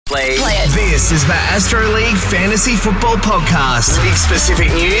Play it. This is the Astro League Fantasy Football Podcast. League-specific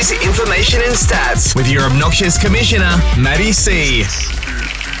news, information and stats with your obnoxious commissioner, Matty C.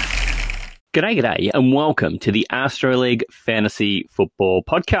 G'day, and welcome to the Astro League Fantasy Football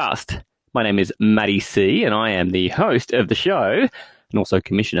Podcast. My name is Matty C, and I am the host of the show, and also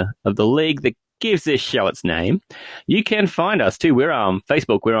commissioner of the league that gives this show its name. You can find us too. We're on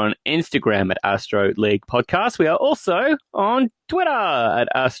Facebook, we're on Instagram at Astro League Podcast. We are also on Twitter at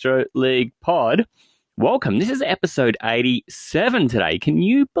Astro League Pod. Welcome. This is episode 87 today. Can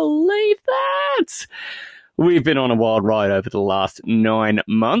you believe that? We've been on a wild ride over the last 9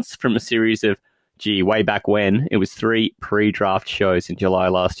 months from a series of, way back when, it was 3 pre-draft shows in July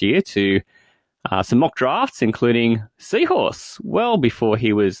last year to some mock drafts, including Seahorse, well before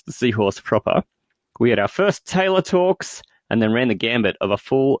he was the Seahorse proper. We had our first Talor talks and then ran the gambit of a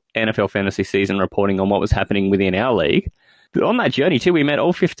full NFL fantasy season reporting on what was happening within our league. But on that journey too, we met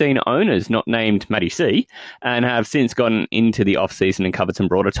all 15 owners not named Matty C and have since gotten into the off-season and covered some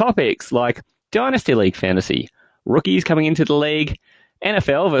broader topics like Dynasty League fantasy, rookies coming into the league,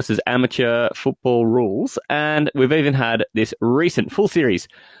 NFL versus amateur football rules, and we've even had this recent full series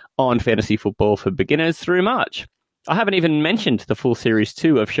on fantasy football for beginners through March. I haven't even mentioned the full series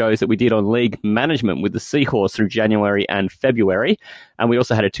 2 of shows that we did on league management with the Seahorse through January and February, and we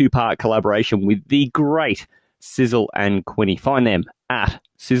also had a 2-part collaboration with the great Sizzle and Quinny. Find them at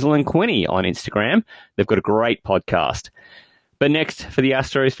Sizzle and Quinny on Instagram. They've got a great podcast. But next, for the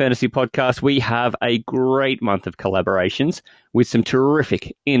Astros Fantasy Podcast, we have a great month of collaborations with some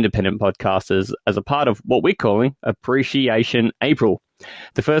terrific independent podcasters as a part of what we're calling Appreciation April.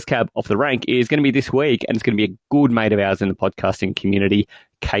 The first cab off the rank is going to be this week, and it's going to be a good mate of ours in the podcasting community,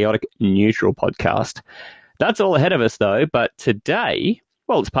 Chaotic Neutral Podcast. That's all ahead of us, though, but today,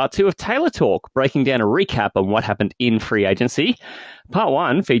 well, it's part 2 of Talor Talk, breaking down a recap on what happened in free agency. Part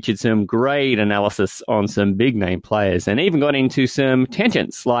 1 featured some great analysis on some big-name players and even got into some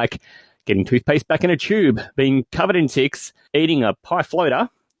tangents like getting toothpaste back in a tube, being covered in ticks, eating a pie floater.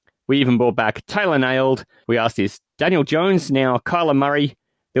 We even brought back Taylor Nailed. We asked, is Daniel Jones now Kyler Murray?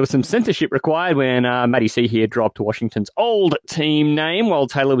 There was some censorship required when Matty C here dropped Washington's old team name while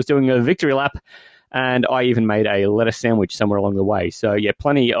Taylor was doing a victory lap. And I even made a lettuce sandwich somewhere along the way. So, yeah,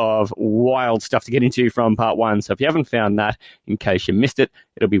 plenty of wild stuff to get into from part 1. So if you haven't found that, in case you missed it,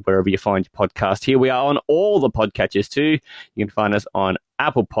 it'll be wherever you find your podcast. Here we are on all the podcatchers too. You can find us on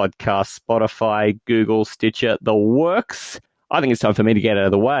Apple Podcasts, Spotify, Google, Stitcher, the works. I think it's time for me to get out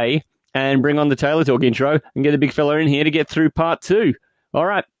of the way and bring on the Talor Talk intro and get the big fella in here to get through part 2. All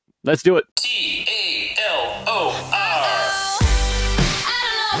right, let's do it. Talor.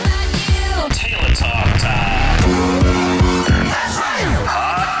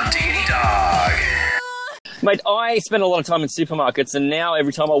 Mate, I spend a lot of time in supermarkets, and now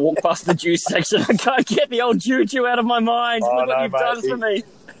every time I walk past the juice section, I can't get the old juju out of my mind. Look what you've done for me.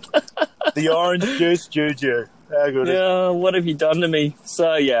 The orange juice juju. How good is it? Yeah, what have you done to me?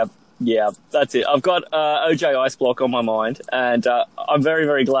 So, yeah, that's it. I've got OJ Ice Block on my mind, and I'm very,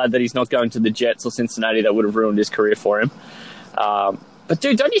 very glad that he's not going to the Jets or Cincinnati. That would have ruined his career for him. But,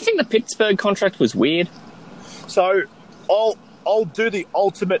 dude, don't you think the Pittsburgh contract was weird? So, I'll do the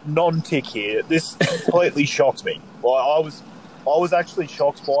ultimate non-tick here. This completely shocked me. Well, I was actually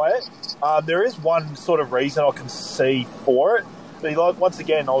shocked by it. There is one sort of reason I can see for it. But once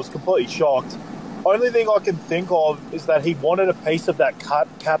again, I was completely shocked. Only thing I can think of is that he wanted a piece of that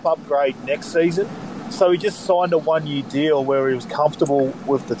cap upgrade next season. So he just signed a 1-year deal where he was comfortable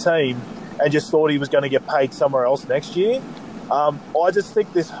with the team and just thought he was going to get paid somewhere else next year. I just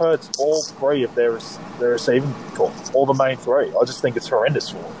think this hurts all 3 of their receiving corps, all the main 3. I just think it's horrendous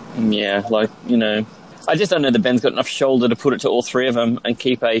for them. Yeah, I just don't know that Ben's got enough shoulder to put it to all 3 of them and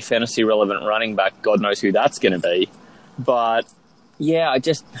keep a fantasy-relevant running back. God knows who that's going to be. But, yeah,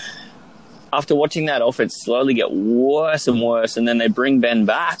 after watching that offense slowly get worse and worse, and then they bring Ben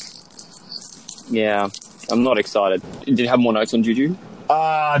back, yeah, I'm not excited. Did you have more notes on Juju?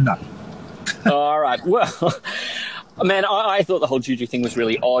 No. All right, well... Man, I thought the whole Juju thing was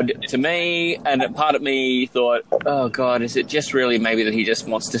really odd to me, and part of me thought, oh, God, is it just really maybe that he just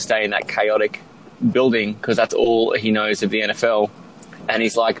wants to stay in that chaotic building because that's all he knows of the NFL? And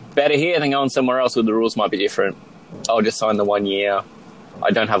he's like, better here than going somewhere else where the rules might be different. I'll just sign the 1 year.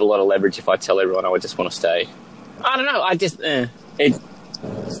 I don't have a lot of leverage if I tell everyone I would just want to stay. I don't know. I just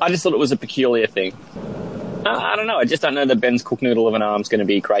thought it was a peculiar thing. I don't know. I just don't know that Ben's cook noodle of an arm is going to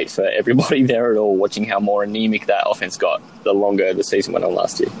be great for everybody there at all, watching how more anemic that offense got the longer the season went on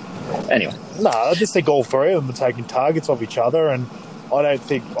last year. Anyway. No, I just think all 3 of them are taking targets off each other, and I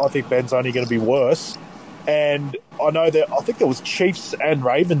think Ben's only going to be worse. And I think there was Chiefs and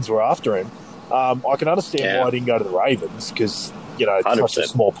Ravens were after him. I can understand why he didn't go to the Ravens because, it's 100%. such a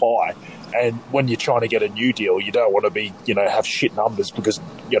small pie. And when you're trying to get a new deal, you don't want to be, have shit numbers because,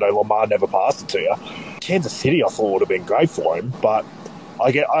 Lamar never passed it to you. Kansas City, I thought, would have been great for him. But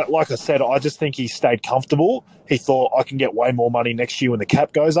like I said, I just think he stayed comfortable. He thought, I can get way more money next year when the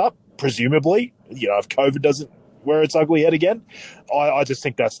cap goes up, presumably, if COVID doesn't wear its ugly head again. I just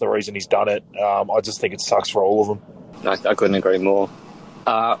think that's the reason he's done it. I just think it sucks for all of them. I couldn't agree more.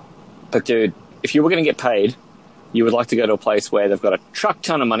 But, dude, if you were going to get paid, you would like to go to a place where they've got a truck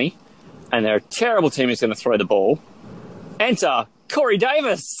ton of money and they're a terrible team who's going to throw the ball. Enter Corey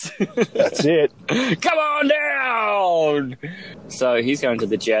Davis. That's it. Come on down. So he's going to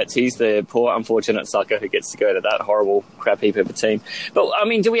the Jets. He's the poor, unfortunate sucker who gets to go to that horrible crap heap of a team. But,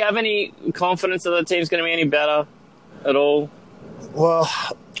 do we have any confidence that the team's going to be any better at all? Well,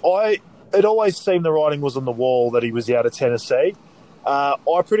 it always seemed the writing was on the wall that he was out of Tennessee.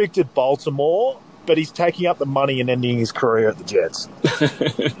 I predicted Baltimore, but he's taking up the money and ending his career at the Jets.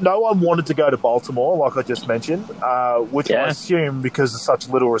 No one wanted to go to Baltimore, like I just mentioned, which I assume because of such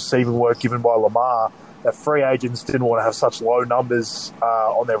little receiving work given by Lamar, that free agents didn't want to have such low numbers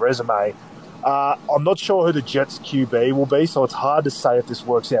on their resume. I'm not sure who the Jets QB will be, so it's hard to say if this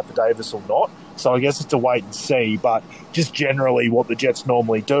works out for Davis or not. So I guess it's a wait and see, but just generally what the Jets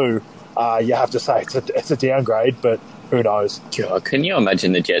normally do, you have to say it's a downgrade, but who knows? God, can you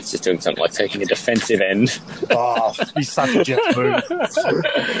imagine the Jets just doing something like taking a defensive end? Oh, he's such a Jets move.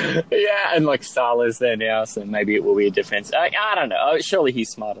 Yeah, and like Talor's there now, so maybe it will be a defense. I don't know. Oh, surely he's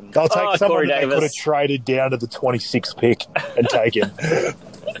smart enough. I'll take someone Corey that Davis. could have traded down to the 26th pick and take him.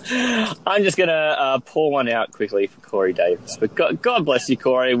 I'm just going to pour one out quickly for Corey Davis. But God bless you,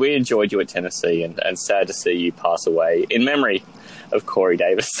 Corey. We enjoyed you at Tennessee, and sad to see you pass away in memory of Corey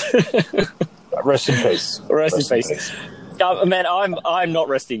Davis. Rest in peace. Rest in peace. Man, I'm not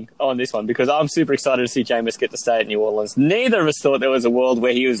resting on this one because I'm super excited to see Jameis get to stay at New Orleans. Neither of us thought there was a world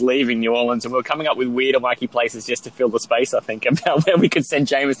where he was leaving New Orleans, and we were coming up with weird or wacky places just to fill the space, I think, about where we could send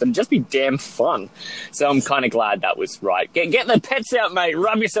Jameis and just be damn fun. So I'm kind of glad that was right. Get the pets out, mate.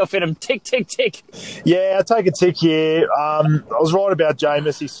 Rub yourself in them. Tick, tick, tick. Yeah, I take a tick here. I was right about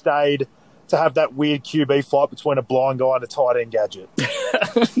Jameis. He stayed to have that weird QB fight between a blind guy and a tight end gadget.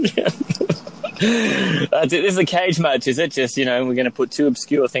 Yeah. That's it. This is a cage match, is it? Just, we're going to put two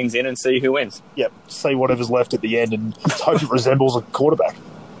obscure things in and see who wins. Yep, see whatever's left at the end and hope it resembles a quarterback.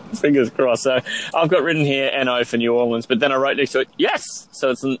 Fingers crossed. So I've got written here NO for New Orleans, but then I wrote next to it, yes.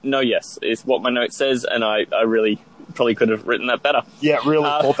 So it's no yes. It's what my note says, and I really probably could have written that better. Yeah, really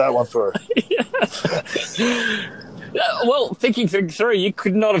thought that one through. Well, thinking through, you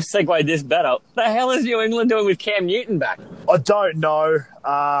could not have segued this better. The hell is New England doing with Cam Newton back? I don't know.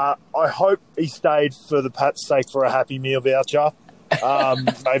 I hope he stayed for the Pats' sake for a Happy Meal voucher.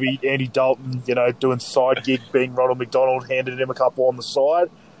 Maybe Andy Dalton, doing side gig, being Ronald McDonald, handed him a couple on the side.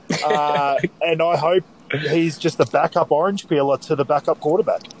 And I hope he's just the backup orange peeler to the backup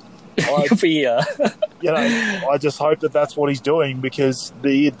quarterback. I just hope that that's what he's doing because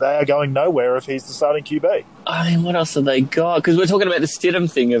they are going nowhere if he's the starting QB. What else have they got? Because we're talking about the Stidham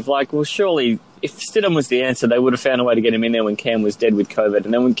thing of surely if Stidham was the answer, they would have found a way to get him in there when Cam was dead with COVID.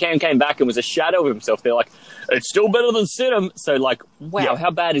 And then when Cam came back and was a shadow of himself, they're like, it's still better than Stidham. So wow, how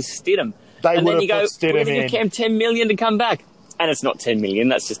bad is Stidham? And then you go, we're going to give Cam $10 million to come back. And it's not $10 million,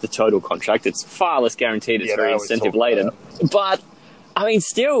 that's just the total contract. It's far less guaranteed, it's very incentive laden. But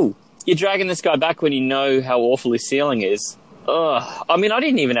still, you're dragging this guy back when you know how awful his ceiling is. Ugh. I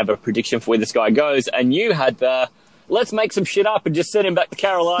didn't even have a prediction for where this guy goes, and you had the let's make some shit up and just send him back to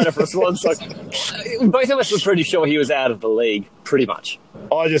Carolina for a swan. So both of us were pretty sure he was out of the league, pretty much.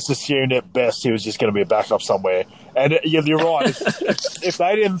 I just assumed at best he was just going to be a backup somewhere. And you're right. If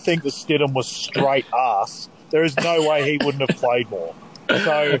they didn't think that Stidham was straight ass, there is no way he wouldn't have played more.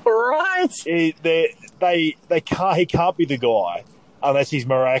 So right, he can't be the guy unless he's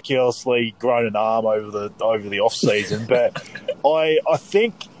miraculously grown an arm over the off season. But I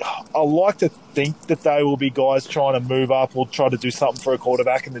like to think that they will be guys trying to move up or try to do something for a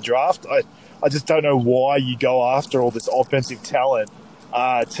quarterback in the draft. I just don't know why you go after all this offensive talent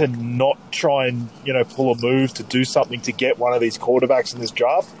to not try and pull a move to do something to get one of these quarterbacks in this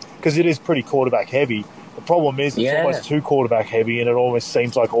draft, because it is pretty quarterback heavy. The problem is it's almost too quarterback heavy, and it almost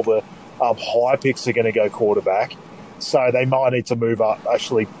seems like all the high picks are going to go quarterback. So they might need to move up,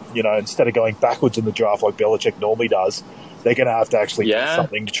 actually, instead of going backwards in the draft like Belichick normally does, they're going to have to actually do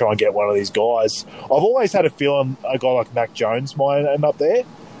something to try and get one of these guys. I've always had a feeling a guy like Mac Jones might end up there.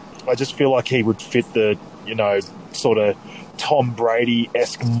 I just feel like he would fit the, sort of Tom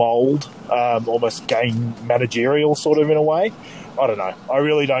Brady-esque mould. almost game managerial sort of in a way. I don't know. I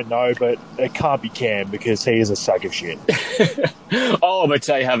really don't know, but it can't be Cam because he is a sack of shit. Oh, but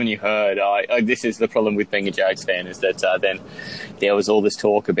say, haven't you heard? This is the problem with being a Jags fan, is that then there was all this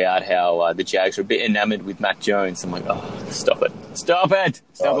talk about how the Jags were a bit enamoured with Mac Jones. I'm like, oh, stop it. Stop it.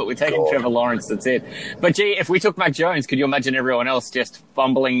 We're taking Trevor Lawrence. That's it. But gee, if we took Mac Jones, could you imagine everyone else just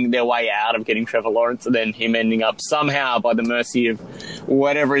fumbling their way out of getting Trevor Lawrence and then him ending up somehow by the mercy of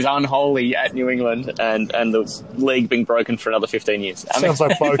whatever is unholy at New England and the league being broken for another 15 years? Sounds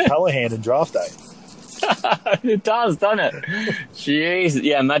like Bo Callahan in draft day. It does, doesn't it? Jeez.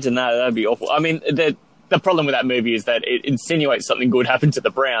 Yeah, imagine that. That'd be awful. I mean, the problem with that movie is that it insinuates something good happened to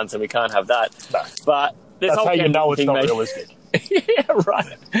the Browns, and we can't have that. No. But that's how you know it's not realistic. Yeah,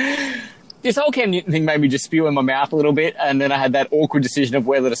 right. This whole Cam Newton thing made me just spew in my mouth a little bit, and then I had that awkward decision of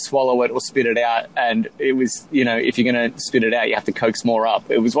whether to swallow it or spit it out. And it was, if you're going to spit it out, you have to coax more up.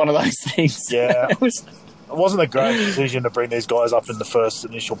 It was one of those things. Yeah. It wasn't a great decision to bring these guys up in the first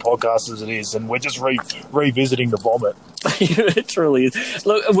initial podcast as it is, and we're just revisiting the vomit. It truly is.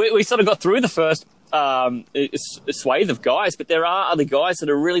 Look, we sort of got through the first swathe of guys, but there are other guys that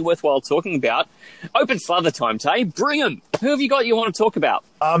are really worthwhile talking about. Open slather time, Tay. Bring them. Who have you got you want to talk about?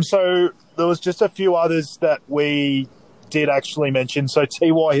 So there was just a few others that we did actually mention. So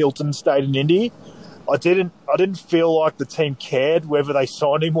T.Y. Hilton stayed in Indy. I didn't feel like the team cared whether they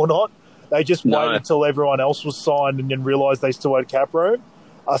signed him or not. They just waited until everyone else was signed and then realised they still had cap room.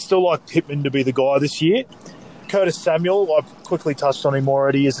 I still like Pittman to be the guy this year. Curtis Samuel, I've quickly touched on him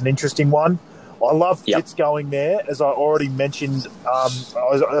already, is an interesting one. I love Fitz going there, as I already mentioned. As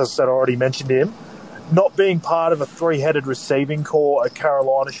I said, I already mentioned him. Not being part of a three-headed receiving core at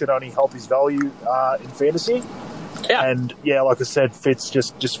Carolina should only help his value in fantasy. Yeah. And, like I said, Fitz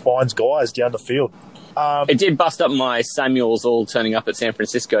just finds guys down the field. It did bust up my Samuels all turning up at San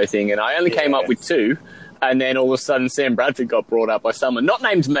Francisco thing, and I only came up with two, and then all of a sudden Sam Bradford got brought up by someone not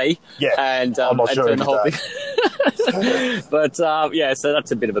named me. Yeah, and I'm not sure the whole thing. But so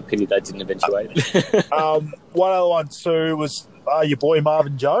that's a bit of a pity they didn't eventuate. One other one too was your boy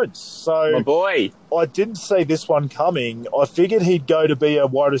Marvin Jones. So my boy, I didn't see this one coming. I figured he'd go to be a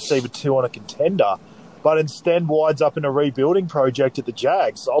wide receiver 2 on a contender. But instead winds up in a rebuilding project at the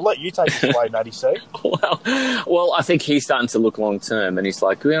Jags. I'll let you take this away, Matty C. Well, I think he's starting to look long term, and he's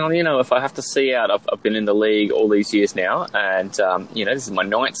like, if I have to see out, I've been in the league all these years now, and this is my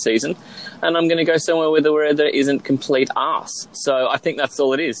 9th season, and I'm going to go somewhere where there isn't complete arse. So I think that's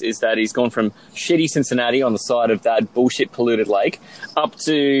all it is that he's gone from shitty Cincinnati on the side of that bullshit polluted lake up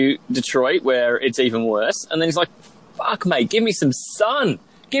to Detroit where it's even worse, and then he's like, fuck, mate, give me some sun.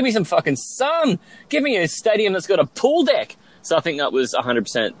 Give me some fucking sun. Give me a stadium that's got a pool deck. So I think that was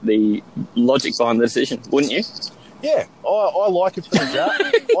 100% the logic behind the decision, wouldn't you? Yeah, I like it for the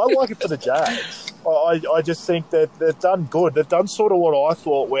Jags. I like it for the Jags. I just think that they've done good. They've done sort of what I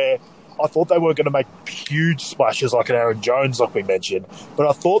thought, where I thought they were going to make huge splashes like an Aaron Jones, like we mentioned, but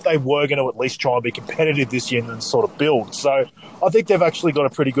I thought they were going to at least try and be competitive this year and sort of build. So I think they've actually got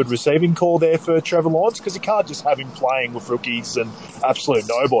a pretty good receiving core there for Trevor Lawrence, because you can't just have him playing with rookies and absolute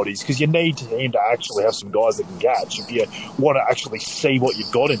nobodies, because you need him to actually have some guys that can catch if you want to actually see what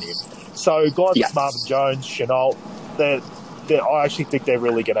you've got in him. So guys like Marvin Jones, Chenault, I actually think they're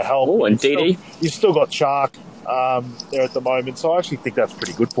really going to help. Oh, and Didi. You've still got Chark there at the moment, so I actually think that's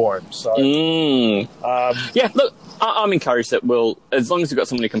pretty good for him. So, look, I'm encouraged that as long as we've got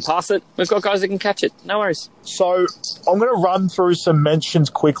someone who can pass it, we've got guys that can catch it. No worries. So I'm going to run through some mentions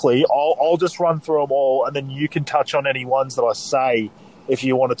quickly. I'll just run through them all, and then you can touch on any ones that I say if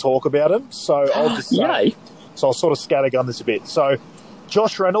you want to talk about them. So I'll just say, so I'll sort of scattergun this a bit. So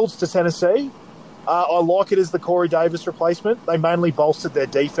Josh Reynolds to Tennessee. I like it as the Corey Davis replacement. They mainly bolstered their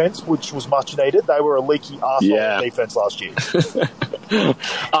defense, which was much needed. They were a leaky arsehole defense last year.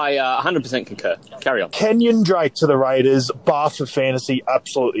 I 100% concur. Carry on. Kenyon Drake to the Raiders, bar for fantasy,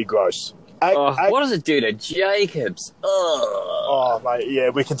 absolutely gross. What does it do to Jacobs?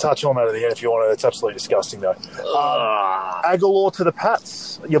 Mate, we can touch on that at the end if you want to. It's absolutely disgusting, though. Aguilar to the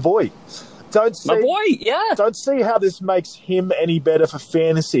Pats, your boy. Don't see how this makes him any better for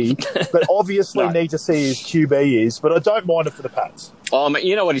fantasy, but obviously need to see his QB is. But I don't mind it for the Pats. Oh, mate,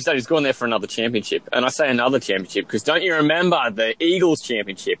 you know what he's done? He's gone there for another championship. And I say another championship because don't you remember the Eagles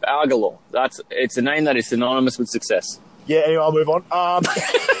championship, Aguilar? It's a name that is synonymous with success. Yeah, anyway, I'll move on.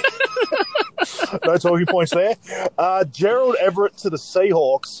 No talking points there. Gerald Everett to the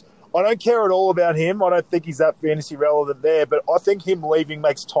Seahawks. I don't care at all about him. I don't think he's that fantasy relevant there, but I think him leaving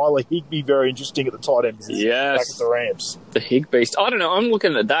makes Tyler Higbee very interesting at the tight end. Yes. Back at the Rams. The Hig Beast. I don't know. I'm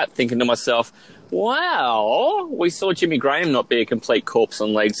looking at that thinking to myself, Wow. We saw Jimmy Graham not be a complete corpse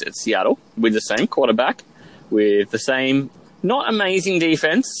on legs at Seattle with the same quarterback, with the same not amazing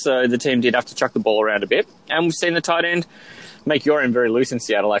defense, so the team did have to chuck the ball around a bit. And we've seen the tight end make your end very loose in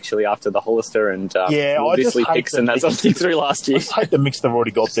Seattle, actually, after the Hollister and Disley picks, and that's obviously through last year. I just hate the mix they've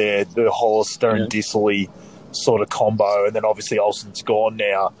already got there, the Hollister and Disley sort of combo, and then obviously Olsen's gone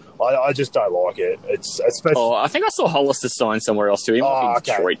now. I just don't like it. It's especially. Oh, I think I saw Hollister sign somewhere else too. He might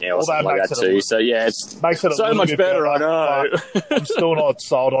be Detroit now or something like that too. So yeah, makes it so much better. I know. I'm still not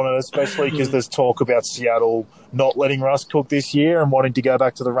sold on it, especially because there's talk about Seattle not letting Russ cook this year and wanting to go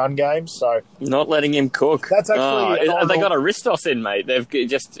back to the run game. So not letting him cook. That's actually they got a Ristos in, mate. They've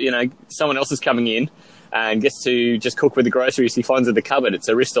just someone else is coming in and gets to just cook with the groceries he finds in the cupboard. It's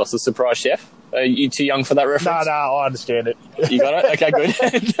a Ristos, a surprise chef. Are you too young for that reference? No, I understand it. You got it? Okay,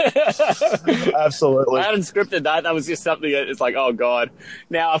 good. Absolutely. I hadn't scripted that. That was just something that it's like, oh, God.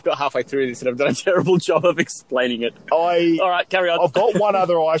 Now I've got halfway through this and I've done a terrible job of explaining it. All right, carry on. I've got one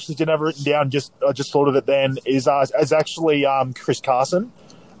other I actually didn't have written down. I just thought of it then. Is actually Chris Carson.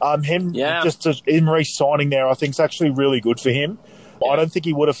 Him re-signing there, I think is actually really good for him. I don't think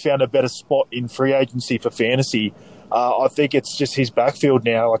he would have found a better spot in free agency for fantasy. I think it's just his backfield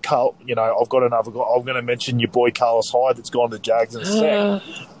now. Like I've got another guy. I'm going to mention your boy Carlos Hyde that's gone to the Jags in a sec.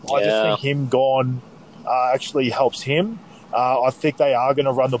 I just think him gone actually helps him. I think they are going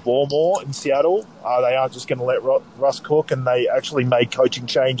to run the ball more in Seattle. They aren't just going to let Russ cook, and they actually made coaching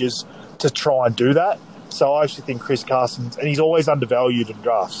changes to try and do that. So I actually think Chris Carson, and he's always undervalued in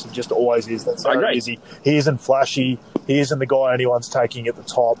drafts. He just always is. That's how it is. He isn't flashy. He isn't the guy anyone's taking at the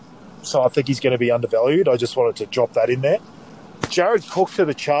top. So I think he's going to be undervalued. I just wanted to drop that in there. Jared Cook to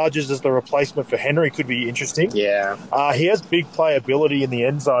the Chargers as the replacement for Henry could be interesting. Yeah. He has big playability in the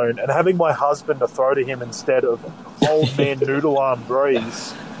end zone, and having my husband to throw to him instead of old man noodle arm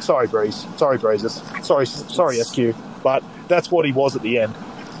Breeze. Sorry, Breeze. Sorry, Breezes. Sorry, SQ. But that's what he was at the end.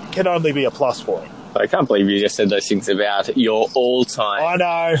 Can only be a plus for him. I can't believe you just said those things about your all-time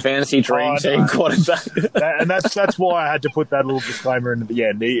fantasy dream team quarterback. And that's why I had to put that little disclaimer in at the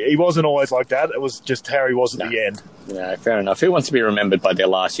end. He wasn't always like that. It was just how he was at the end. Yeah, fair enough. Who wants to be remembered by their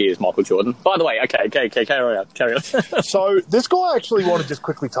last year's Michael Jordan? By the way, okay, carry on. So this guy I actually want to just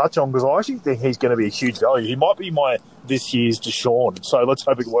quickly touch on because I actually think he's going to be a huge value. He might be my this year's Deshaun, so let's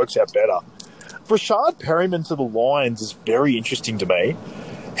hope it works out better. Rashad Perryman to the Lions is very interesting to me.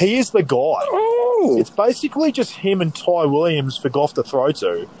 He is the guy. Oh. It's basically just him and Ty Williams for Goff to throw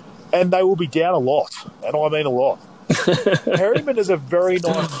to, and they will be down a lot, and I mean a lot. Perryman is a very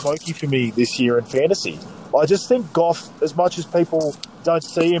nice smoky for me this year in fantasy. I just think Goff, as much as people don't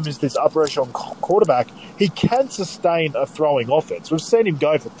see him as this upper echelon quarterback, he can sustain a throwing offense. We've seen him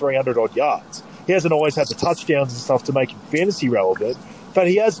go for 300-odd yards. He hasn't always had the touchdowns and stuff to make him fantasy relevant, but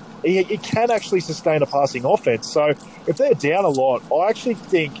he can actually sustain a passing offense. So if they're down a lot, I actually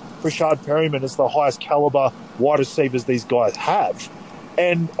think Rashad Perryman is the highest caliber wide receivers these guys have.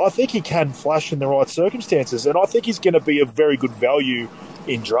 And I think he can flash in the right circumstances. And I think he's going to be a very good value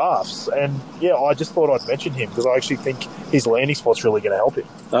in drafts. And, yeah, I just thought I'd mention him because I actually think his landing spot's really going to help him.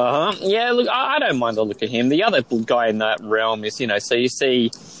 Yeah, look, I don't mind the look of him. The other guy in that realm is, so you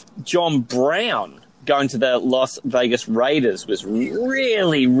see John Brown going to the Las Vegas Raiders was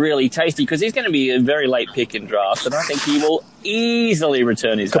really, really tasty because he's going to be a very late pick in drafts, and I think he will easily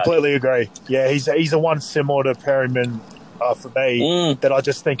return his value. Completely agree. Yeah, he's the one similar to Perryman for me that I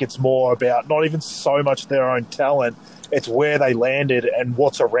just think it's more about not even so much their own talent, it's where they landed and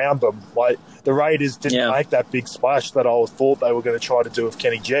what's around them. Like the Raiders didn't make that big splash that I thought they were going to try to do with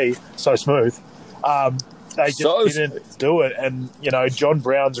Kenny G. So smooth. They just didn't do it, and John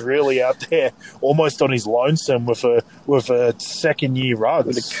Brown's really out there, almost on his lonesome with a second year rug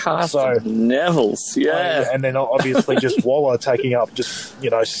with a cast of Neville's, and then obviously just Waller taking up, just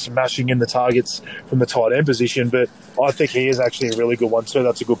smashing in the targets from the tight end position. But I think he is actually a really good one too.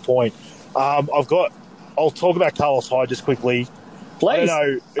 That's a good point. I'll talk about Carlos Hyde just quickly. Please, I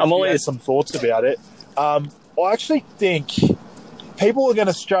don't know if you have some thoughts about it. I actually think people are going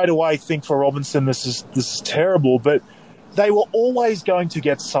to straight away think for Robinson this is terrible, but they were always going to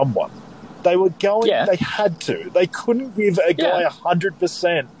get someone. They were going. They had to. They couldn't give a guy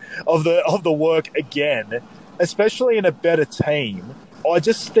 100% of the work again, especially in a better team. I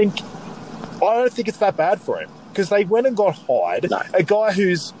don't think it's that bad for him because they went and got Hyde, a guy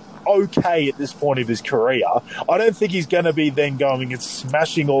who's okay at this point of his career. I don't think he's going to be then going and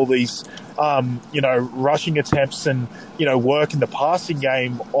smashing all these rushing attempts and working the passing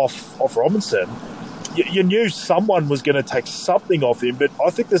game off Robinson. you knew someone was going to take something off him, but I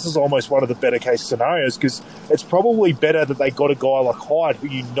think this is almost one of the better case scenarios because it's probably better that they got a guy like Hyde who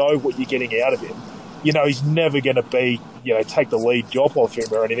you know what you're getting out of him. You know, he's never going to be, take the lead job off him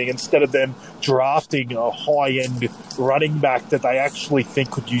or anything, instead of them drafting a high-end running back that they actually think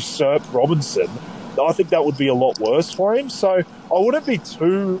could usurp Robinson. I think that would be a lot worse for him. So I wouldn't be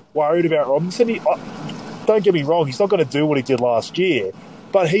too worried about Robinson. Don't get me wrong, he's not going to do what he did last year,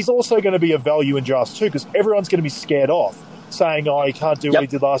 but he's also going to be a value in drafts too because everyone's going to be scared off, saying, he can't do what he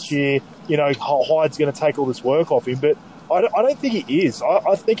did last year. Hyde's going to take all this work off him, but I don't think he is.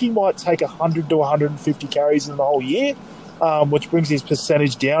 I think he might take 100 to 150 carries in the whole year, which brings his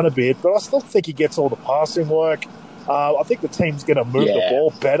percentage down a bit. But I still think he gets all the passing work. I think the team's going to move the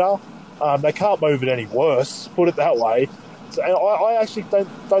ball better. They can't move it any worse, put it that way. So I actually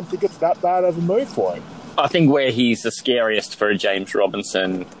don't think it's that bad of a move for him. I think where he's the scariest for a James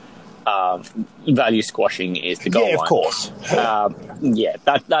Robinson value squashing is the goal line. Yeah, of course.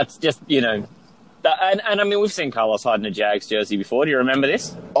 That's just, And I mean, we've seen Carlos Hyde in a Jags jersey before. Do you remember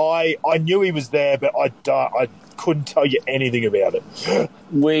this? I knew he was there, but I couldn't tell you anything about it.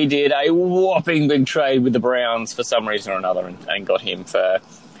 We did a whopping big trade with the Browns for some reason or another and got him for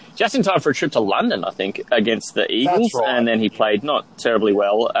just in time for a trip to London, I think, against the Eagles. That's right. And then he played not terribly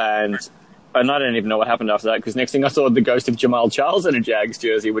well. And I don't even know what happened after that because next thing I saw the ghost of Jamal Charles in a Jags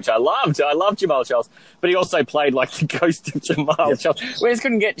jersey, which I loved. I loved Jamal Charles, but he also played like the ghost of Jamal Charles. We just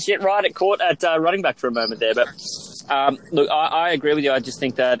couldn't get shit right at court at running back for a moment there. But look, I agree with you. I just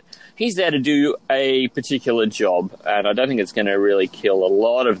think that he's there to do a particular job, and I don't think it's going to really kill a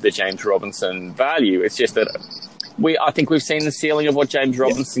lot of the James Robinson value. It's just that I think we've seen the ceiling of what James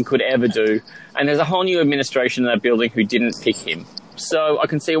Robinson could ever do, and there's a whole new administration in that building who didn't pick him. So I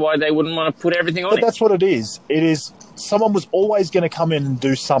can see why they wouldn't want to put everything on him. But that's what it is. It is someone was always going to come in and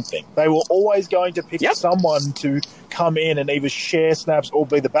do something. They were always going to pick someone to come in and either share snaps or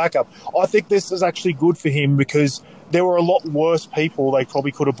be the backup. I think this is actually good for him because there were a lot worse people they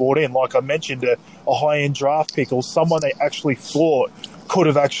probably could have brought in. Like I mentioned, a high-end draft pick or someone they actually thought could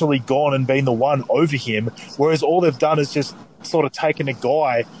have actually gone and been the one over him, whereas all they've done is just sort of taken a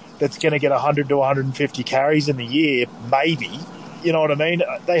guy that's going to get 100 to 150 carries in the year, maybe. You know what I mean?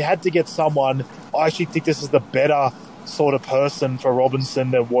 They had to get someone. I actually think this is the better sort of person for Robinson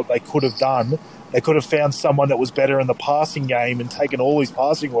than what they could have done. They could have found someone that was better in the passing game and taken all his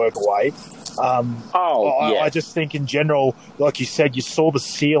passing work away. I just think in general, like you said, you saw the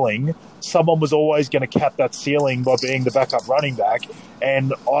ceiling. Someone was always going to cap that ceiling by being the backup running back.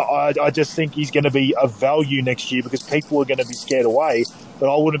 And I just think he's going to be a value next year because people are going to be scared away.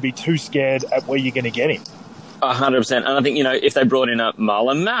 But I wouldn't be too scared at where you're going to get him. 100%. And I think, if they brought in a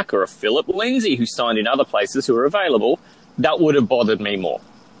Marlon Mack or a Philip Lindsay who signed in other places who are available, that would have bothered me more.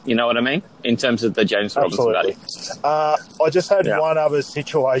 You know what I mean? In terms of the James Robinson value. I just had one other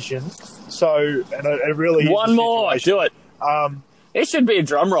situation. So, and it really is one more. Do it. It should be a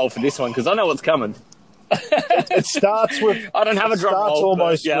drum roll for this one because I know what's coming. It starts with... I don't have a drum roll.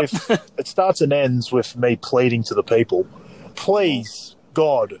 It starts and ends with me pleading to the people. Please,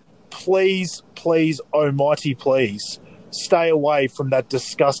 God, please, almighty please, stay away from that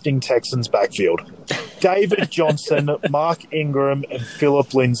disgusting Texans backfield. David Johnson, Mark Ingram, and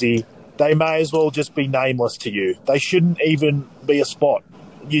Philip Lindsay, they may as well just be nameless to you. They shouldn't even be a spot.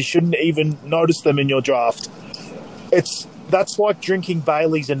 You shouldn't even notice them in your draft. That's like drinking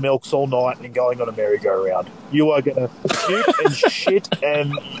Baileys and milks all night and going on a merry-go-round. You are going to puke and shit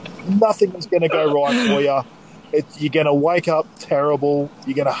and nothing is going to go right for you. You're going to wake up terrible.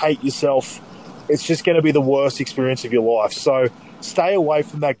 You're going to hate yourself. It's just going to be the worst experience of your life. So stay away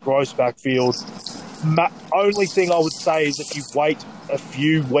from that gross backfield. Only thing I would say is if you wait a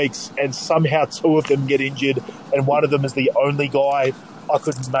few weeks and somehow two of them get injured and one of them is the only guy, I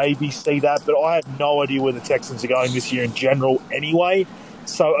could maybe see that. But I have no idea where the Texans are going this year in general anyway.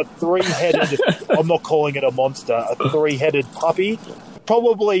 So a three-headed, I'm not calling it a monster, a three-headed puppy.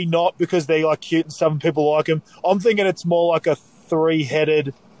 Probably not because they're like cute and some people like them. I'm thinking it's more like a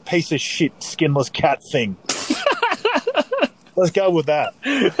three-headed piece of shit skinless cat thing. Let's go with that.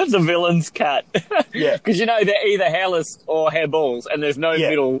 That's a villain's cat. Yeah. Because, they're either hairless or hairballs, and there's no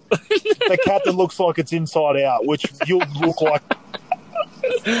middle. The cat that looks like it's inside out, which you'll look like...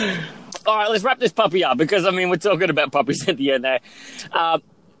 All right, let's wrap this puppy up, because, we're talking about puppies at the end there.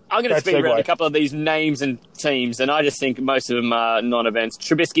 I'm going to speed around a couple of these names and teams, and I just think most of them are non-events.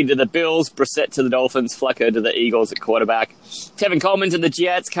 Trubisky to the Bills, Brissett to the Dolphins, Flacco to the Eagles at quarterback, Tevin Coleman to the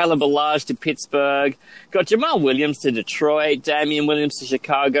Jets, Caleb Ballage to Pittsburgh, got Jamal Williams to Detroit, Damian Williams to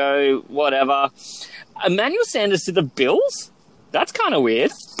Chicago, whatever. Emmanuel Sanders to the Bills? That's kind of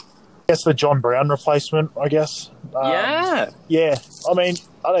weird. guess the John Brown replacement, I guess. Yeah. I mean,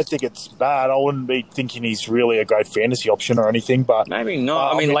 I don't think it's bad. I wouldn't be thinking he's really a great fantasy option or anything, but... Maybe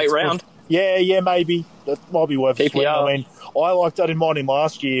not. I mean late round. Yeah, maybe. That might be worth a swing. I mean, I liked that in mine in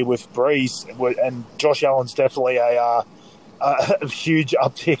last year with Breeze, and Josh Allen's definitely a huge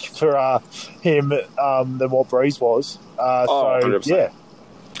uptick for him than what Breeze was. Yeah.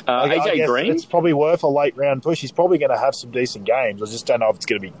 AJ Green? It's probably worth a late round push. He's probably going to have some decent games. I just don't know if it's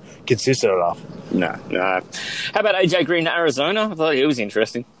going to be consistent enough. No. How about AJ Green to Arizona? I thought he was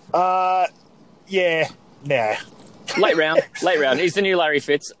interesting. Yeah, nah. Late round. He's the new Larry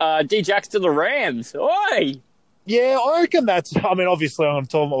Fitz. D-Jax to the Rams. Oi! Yeah, I reckon that's... I mean, obviously, I'm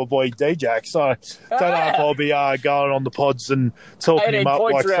talking about my boy D-Jax, so I don't know if I'll be going on the pods and talking him up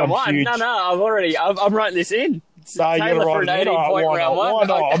like some huge... No, I'm writing this in. Taylor for an 80-point round one. Why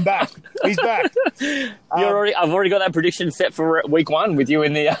not? I'm back. He's back. I've already got that prediction set for week one with you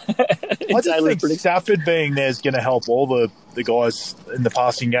in the. I just think Stafford being there is going to help all the guys in the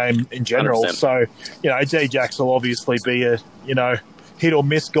passing game in general. 100%. So D-Jax will obviously be a hit or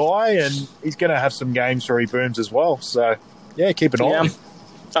miss guy, and he's going to have some games where he booms as well. So yeah, keep an eye on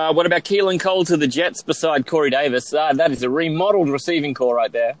him. What about Keelan Cole to the Jets beside Corey Davis? That is a remodeled receiving core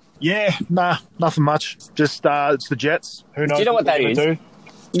right there. Yeah, nothing much. Just it's the Jets. Who knows? Do you know what that is?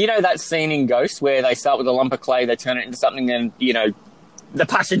 You know that scene in Ghost where they start with a lump of clay, they turn it into something, and the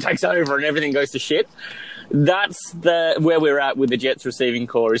passion takes over and everything goes to shit. That's where we're at with the Jets receiving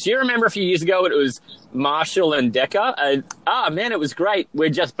core. Do you remember a few years ago it was Marshall and Decker? And, man, it was great. We're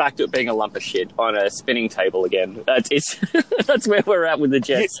just back to it being a lump of shit on a spinning table again. That's where we're at with the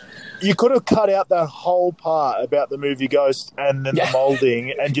Jets. You could have cut out that whole part about the movie Ghost and then the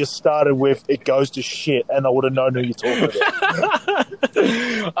moulding and just started with it goes to shit, and I would have known who you're talking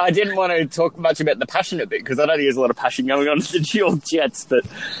about. I didn't want to talk much about the passionate bit because I know there's a lot of passion going on in the dual Jets, but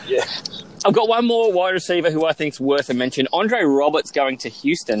yeah. I've got one more wide receiver who I think's worth a mention. Andre Roberts going to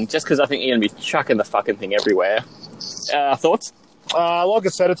Houston, just because I think you're going to be chucking the fucking thing everywhere. Thoughts? Like I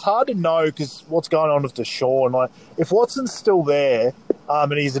said, it's hard to know because what's going on with Deshaun. Like, if Watson's still there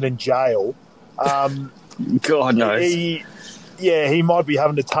and he isn't in jail, God knows. He might be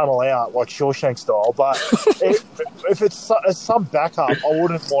having to tunnel out like Shawshank style. But if it's some backup, I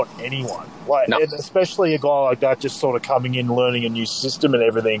wouldn't want anyone. And especially a guy like that just sort of coming in, learning a new system and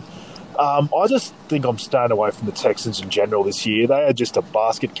everything. I just think I'm staying away from the Texans in general this year. They are just a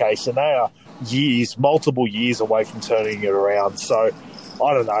basket case, and they are multiple years away from turning it around. So,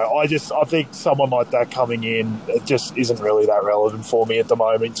 I don't know. I think someone like that coming in, it just isn't really that relevant for me at the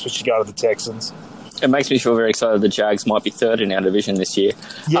moment, especially going to the Texans. It makes me feel very excited the Jags might be third in our division this year.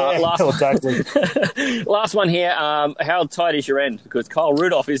 Yeah, exactly. Last one here. How tight is your end? Because Kyle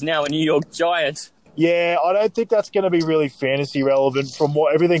Rudolph is now a New York Giant. Yeah, I don't think that's going to be really fantasy relevant. From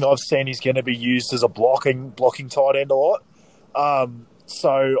everything I've seen, he's going to be used as a blocking tight end a lot. So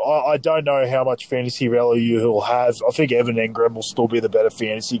I don't know how much fantasy value he'll have. I think Evan Engram will still be the better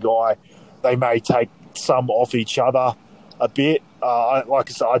fantasy guy. They may take some off each other a bit. Like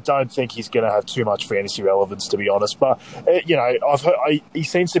I said, I don't think he's going to have too much fantasy relevance, to be honest. But, I've heard he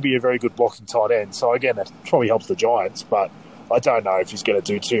seems to be a very good blocking tight end. So, again, that probably helps the Giants. But I don't know if he's going to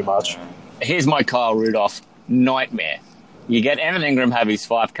do too much. Here's my Kyle Rudolph nightmare. You get Evan Engram have his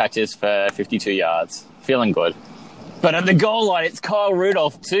 5 catches for 52 yards. Feeling good. But at the goal line, it's Kyle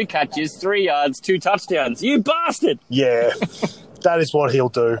Rudolph, 2 catches, 3 yards, 2 touchdowns. You bastard! Yeah, that is what he'll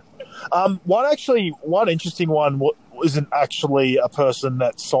do. One interesting one isn't actually a person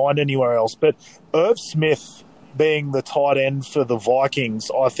that signed anywhere else, but Irv Smith being the tight end for the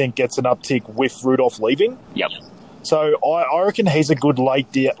Vikings, I think gets an uptick with Rudolph leaving. Yep. So I reckon he's a good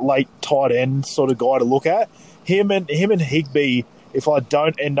late tight end sort of guy to look at. Him and Higbee, if I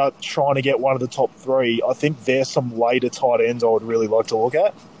don't end up trying to get one of the top 3, I think there's some later tight ends I would really like to look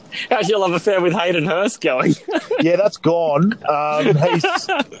at. How's your love affair with Hayden Hurst going? Yeah, that's gone.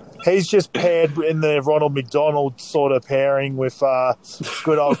 He's just paired in the Ronald McDonald sort of pairing with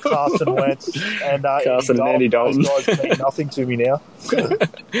good old Carson Wentz and Carson and Andy Dalton. Those guys mean nothing to me now.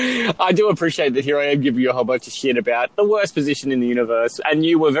 I do appreciate that here I am giving you a whole bunch of shit about the worst position in the universe, and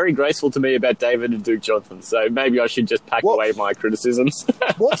you were very graceful to me about David and Duke Johnson, so maybe I should just pack away my criticisms.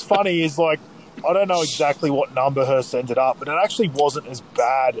 What's funny is, I don't know exactly what number Hurst ended up, but it actually wasn't as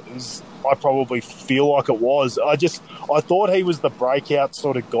bad as I probably feel like it was. I thought he was the breakout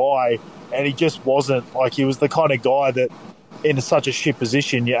sort of guy, and he just wasn't. He was the kind of guy that in such a shit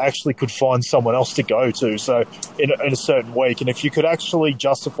position, you actually could find someone else to go to. So in a certain week, and if you could actually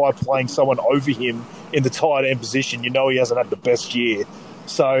justify playing someone over him in the tight end position, he hasn't had the best year.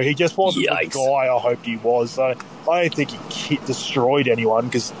 So he just wasn't the guy I hoped he was. So I don't think he destroyed anyone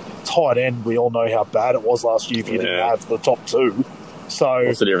because tight end, we all know how bad it was last year if you didn't have the top two. So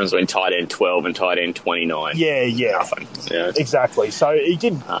what's the difference between tight end 12 and tight end 29? Yeah. Nothing. Yeah. Exactly. So he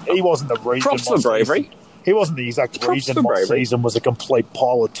didn't. He wasn't the reason. Props for bravery. He wasn't the exact reason my season was a complete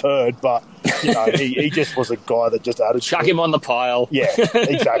pile of turd, but he just was a guy that just added. Chuck him on the pile. Yeah,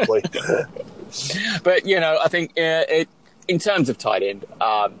 exactly. But I think in terms of tight end,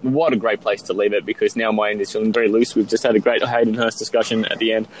 what a great place to leave it, because now my end is feeling very loose. We've just had a great Hayden Hurst discussion at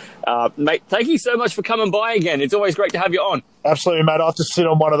the end. Mate, thank you so much for coming by again. It's always great to have you on. Absolutely, mate. I have to sit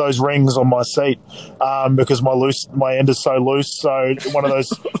on one of those rings on my seat because my end is so loose. So one of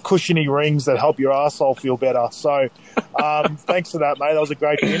those cushiony rings that help your arsehole feel better. So thanks for that, mate. That was a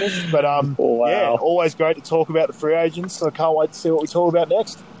great finish. But yeah, always great to talk about the free agents. So I can't wait to see what we talk about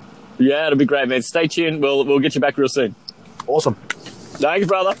next. Yeah, it'll be great, man. Stay tuned. We'll get you back real soon. Awesome. Thanks,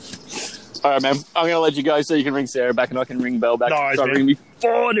 brother. All right, man. I'm going to let you go so you can ring Sarah back and I can ring Belle back. Nice, so ring me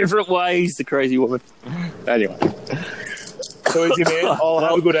 4 different ways, the crazy woman. Anyway. So easy, man. I'll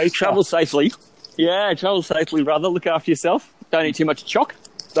have a good Easter. Travel safely. Yeah, travel safely, brother. Look after yourself. Don't eat too much choc.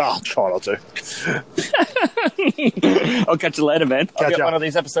 Try not to. I'll catch you later, man. I'll get one of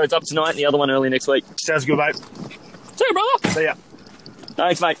these episodes up tonight and the other one early next week. Sounds good, mate. See you, brother. See ya.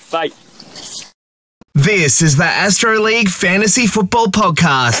 Thanks, mate. Bye. This is the Astro League Fantasy Football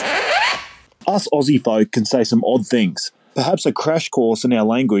Podcast. Us Aussie folk can say some odd things. Perhaps a crash course in our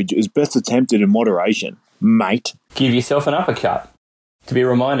language is best attempted in moderation, mate. Give yourself an uppercut. To be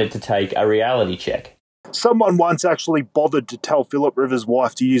reminded to take a reality check. Someone once actually bothered to tell Philip Rivers'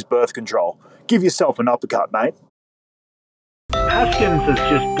 wife to use birth control. Give yourself an uppercut, mate. Haskins has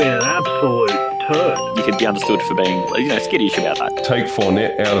just been an absolute turd. You could be understood for being, skittish about that. Take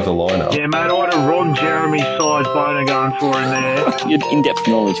Fournette out of the lineup. Yeah, mate, I had a Ron Jeremy-sized boner going for him there. You had in-depth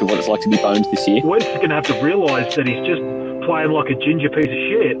knowledge of what it's like to be boned this year. Wentz is going to have to realise that he's just playing like a ginger piece of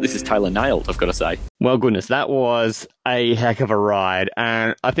shit. This is Taylor nailed, I've got to say. Well, goodness, that was a heck of a ride.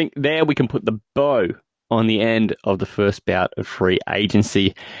 And I think there we can put the bow on the end of the first bout of free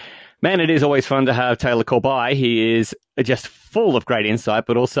agency. Man, it is always fun to have Taylor call by. He is just full of great insight,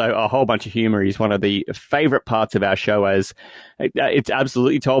 but also a whole bunch of humour. He's one of the favourite parts of our show, as it's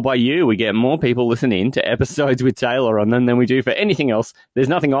absolutely told by you. We get more people listening to episodes with Taylor on them than we do for anything else. There's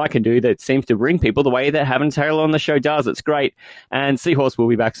nothing I can do that seems to bring people the way that having Taylor on the show does. It's great. And Seahorse will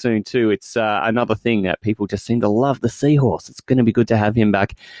be back soon too. It's another thing that people just seem to love, the Seahorse. It's going to be good to have him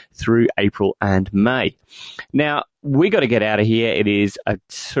back through April and May. Now, we got to get out of here. It is a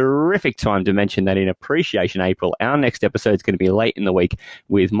terrific time to mention that in Appreciation April, our next episode is going to be late in the week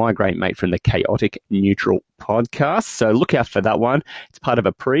with my great mate from the Chaotic Neutral podcast. So look out for that one. It's part of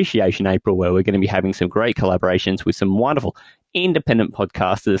Appreciation April, where we're going to be having some great collaborations with some wonderful independent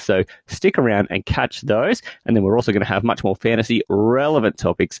podcasters. So stick around and catch those. And then we're also going to have much more fantasy relevant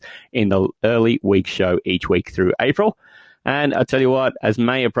topics in the early week show each week through April. And I'll tell you what, as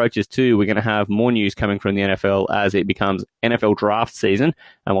May approaches too, we're going to have more news coming from the NFL as it becomes NFL draft season.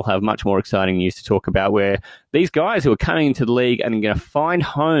 And we'll have much more exciting news to talk about, where these guys who are coming into the league and are going to find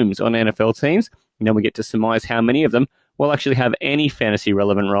homes on NFL teams, and then we get to surmise how many of them will actually have any fantasy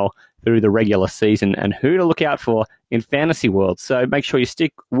relevant role through the regular season and who to look out for in fantasy world. So make sure you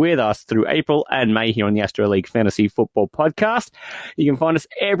stick with us through April and May here on the Astro League Fantasy Football Podcast. You can find us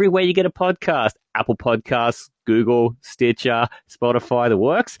everywhere you get a podcast: Apple Podcasts, Google, Stitcher, Spotify, the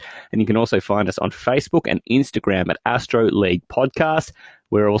works. And you can also find us on Facebook and Instagram at Astro League Podcast.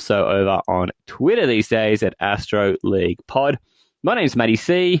 We're also over on Twitter these days at Astro League Pod. My name's Matty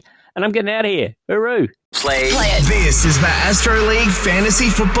C, and I'm getting out of here. Hooroo! Play it. This is the Astro League Fantasy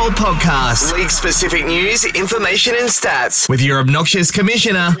Football Podcast. League-specific news, information and stats with your obnoxious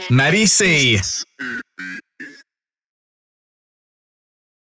commissioner, Matty C.